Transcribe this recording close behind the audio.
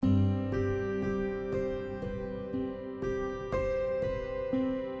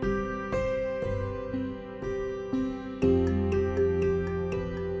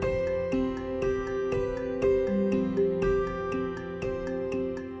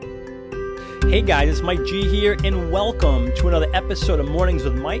Hey guys, it's Mike G here, and welcome to another episode of Mornings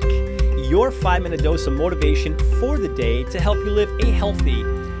with Mike, your 5-minute dose of motivation for the day to help you live a healthy,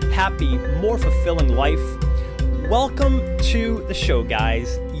 happy, more fulfilling life. Welcome to the show,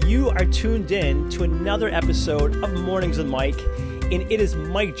 guys. You are tuned in to another episode of Mornings with Mike, and it is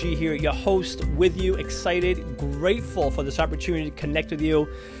Mike G here, your host, with you, excited, grateful for this opportunity to connect with you.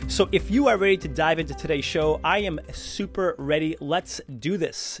 So if you are ready to dive into today's show, I am super ready. Let's do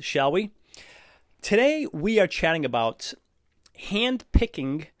this, shall we? Today, we are chatting about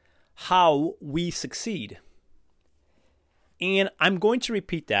handpicking how we succeed. And I'm going to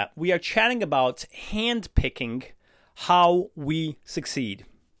repeat that. We are chatting about handpicking how we succeed.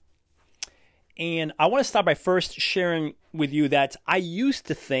 And I want to start by first sharing with you that I used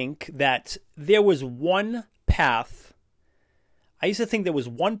to think that there was one path. I used to think there was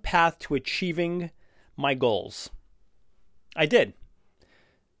one path to achieving my goals. I did.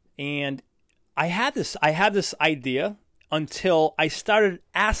 And I had this idea until I started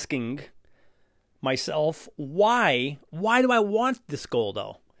asking myself, why do I want this goal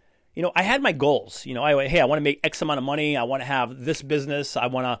though? You know, I had my goals. You know, I want to make X amount of money. I want to have this business. I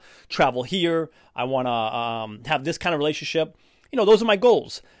want to travel here. I want to have this kind of relationship. You know, those are my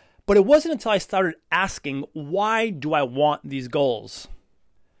goals. But it wasn't until I started asking, why do I want these goals?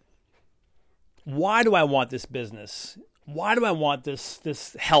 Why do I want this business? Why do I want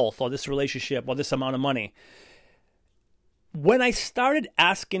this health or this relationship or this amount of money? When I started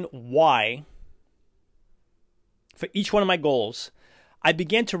asking why for each one of my goals, I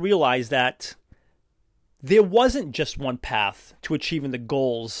began to realize that there wasn't just one path to achieving the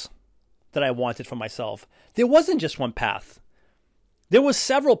goals that I wanted for myself. There wasn't just one path. There was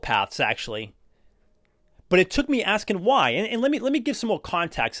several paths, actually. But it took me asking why. And let me give some more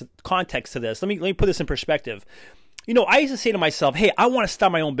context to this. Let me put this in perspective. You know, I used to say to myself, hey, I want to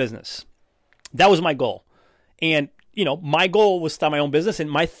start my own business. That was my goal. And, you know, my goal was to start my own business. And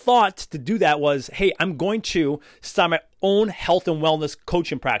my thought to do that was, hey, I'm going to start my own health and wellness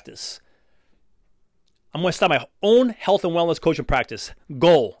coaching practice. I'm going to start my own health and wellness coaching practice.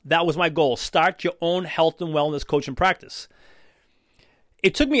 Goal. That was my goal. Start your own health and wellness coaching practice.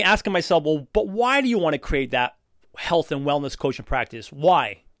 It took me asking myself, well, but why do you want to create that health and wellness coaching practice?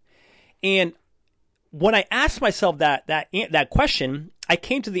 Why? And when I asked myself that question, I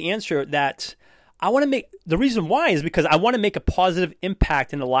came to the answer that the reason why is because I want to make a positive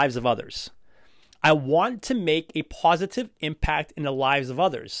impact in the lives of others. I want to make a positive impact in the lives of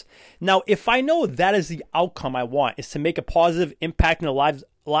others. Now, if I know that is the outcome I want, is to make a positive impact in the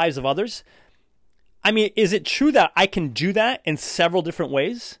lives of others, I mean, is it true that I can do that in several different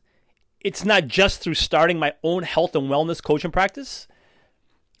ways? It's not just through starting my own health and wellness coaching practice.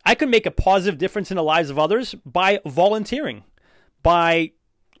 I could make a positive difference in the lives of others by volunteering, by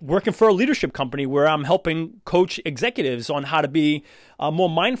working for a leadership company where I'm helping coach executives on how to be more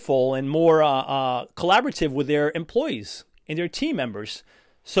mindful and more collaborative with their employees and their team members.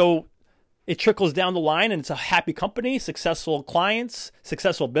 So it trickles down the line and it's a happy company, successful clients,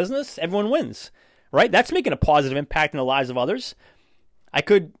 successful business. Everyone wins, right? That's making a positive impact in the lives of others. I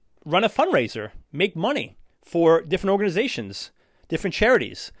could run a fundraiser, make money for different organizations, different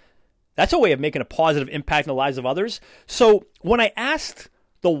charities. That's a way of making a positive impact in the lives of others. So when I asked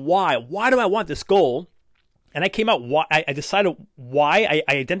the why do I want this goal? And I came out, I decided why,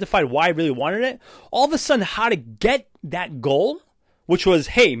 I identified why I really wanted it. All of a sudden, how to get that goal, which was,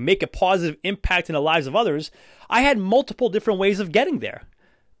 hey, make a positive impact in the lives of others, I had multiple different ways of getting there.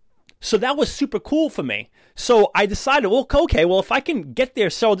 So that was super cool for me. So I decided, well, okay, well, if I can get there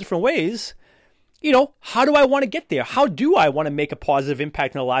several different ways, you know, how do I want to get there? How do I want to make a positive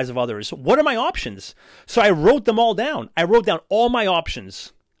impact in the lives of others? What are my options? So I wrote them all down. I wrote down all my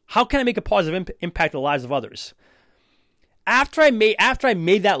options. How can I make a positive impact in the lives of others? After I made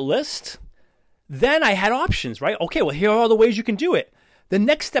that list, then I had options, right? Okay, well, here are all the ways you can do it. The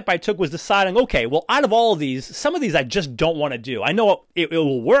next step I took was deciding, okay, well, out of all of these, some of these I just don't want to do. I know it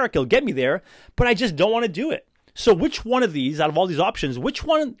will work, it'll get me there, but I just don't want to do it. So which one of these, out of all these options, which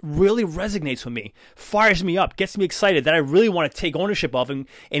one really resonates with me, fires me up, gets me excited, that I really want to take ownership of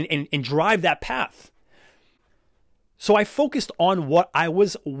and drive that path? So I focused on what I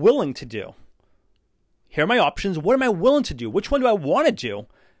was willing to do. Here are my options. What am I willing to do? Which one do I want to do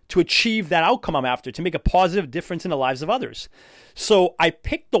to achieve that outcome I'm after, to make a positive difference in the lives of others? So I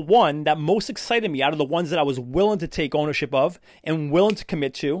picked the one that most excited me out of the ones that I was willing to take ownership of and willing to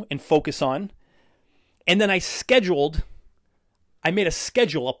commit to and focus on. And then I made a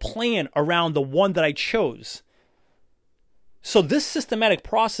schedule, a plan around the one that I chose. So this systematic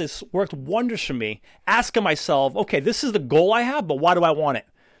process worked wonders for me, asking myself, okay, this is the goal I have, but why do I want it?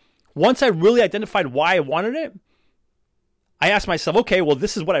 Once I really identified why I wanted it, I asked myself, okay, well,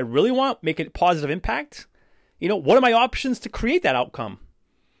 this is what I really want, make a positive impact. What are my options to create that outcome?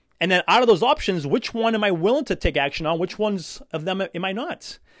 And then out of those options, which one am I willing to take action on? Which ones of them am I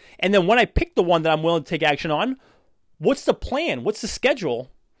not? And then when I pick the one that I'm willing to take action on, what's the plan? What's the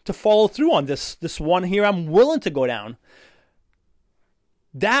schedule to follow through on this one here I'm willing to go down?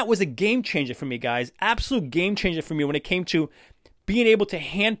 That was a game changer for me, guys. Absolute game changer for me when it came to being able to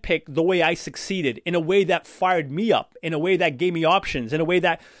handpick the way I succeeded, in a way that fired me up, in a way that gave me options, in a way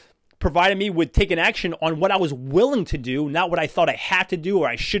that provided me with taking action on what I was willing to do, not what I thought I had to do or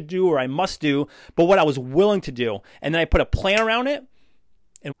I should do or I must do, but what I was willing to do. And then I put a plan around it,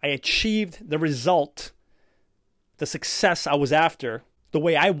 and I achieved the result, the success I was after, the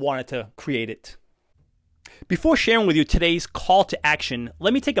way I wanted to create it. Before sharing with you today's call to action,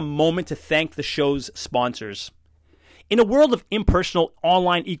 let me take a moment to thank the show's sponsors. In a world of impersonal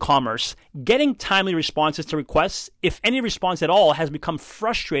online e-commerce, getting timely responses to requests, if any response at all, has become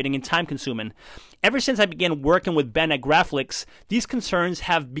frustrating and time-consuming. Ever since I began working with Ben at Graphlix, these concerns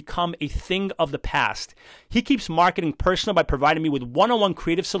have become a thing of the past. He keeps marketing personal by providing me with one-on-one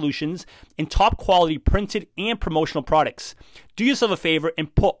creative solutions in top-quality printed and promotional products. Do yourself a favor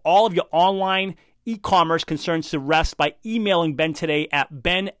and put all of your online e-commerce concerns to rest by emailing Ben today at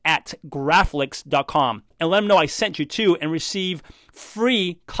ben@graphlix.com and let him know I sent you to, and receive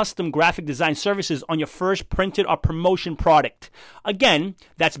free custom graphic design services on your first printed or promotion product. Again,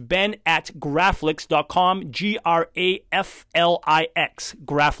 that's ben@graphlix.com, Graflix,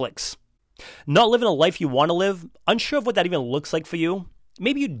 Graphlix. Not living a life you want to live? Unsure of what that even looks like for you?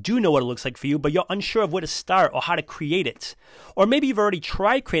 Maybe you do know what it looks like for you, but you're unsure of where to start or how to create it. Or maybe you've already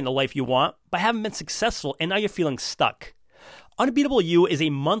tried creating the life you want, but haven't been successful, and now you're feeling stuck. Unbeatable You is a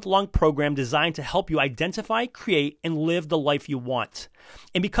month-long program designed to help you identify, create, and live the life you want.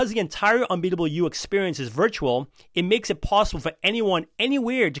 And because the entire Unbeatable You experience is virtual, it makes it possible for anyone,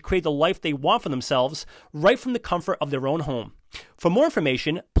 anywhere, to create the life they want for themselves, right from the comfort of their own home. For more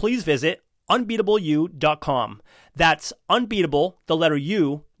information, please visit unbeatableu.com. That's unbeatable, the letter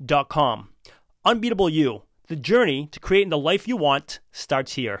U.com. Unbeatable You, the journey to creating the life you want,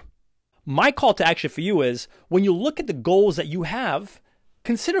 starts here. My call to action for you is, when you look at the goals that you have,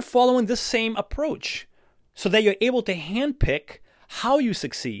 consider following this same approach so that you're able to handpick how you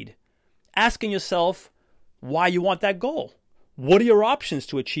succeed. Asking yourself why you want that goal. What are your options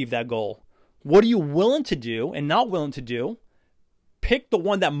to achieve that goal? What are you willing to do and not willing to do? Pick the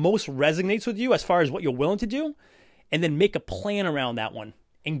one that most resonates with you as far as what you're willing to do, and then make a plan around that one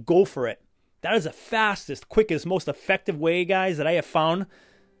and go for it. That is the fastest, quickest, most effective way, guys, that I have found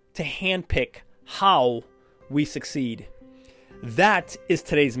to handpick how we succeed. That is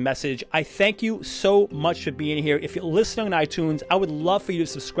today's message. I thank you so much for being here. If you're listening on iTunes, I would love for you to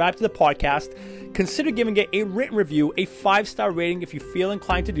subscribe to the podcast. Consider giving it a written review, a 5-star rating if you feel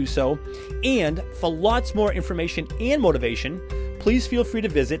inclined to do so. And for lots more information and motivation, please feel free to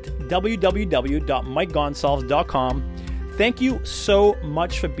visit www.mikegonsalves.com. Thank you so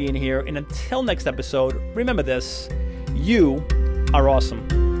much for being here. And until next episode, remember this: you are awesome.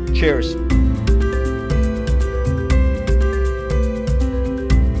 Cheers.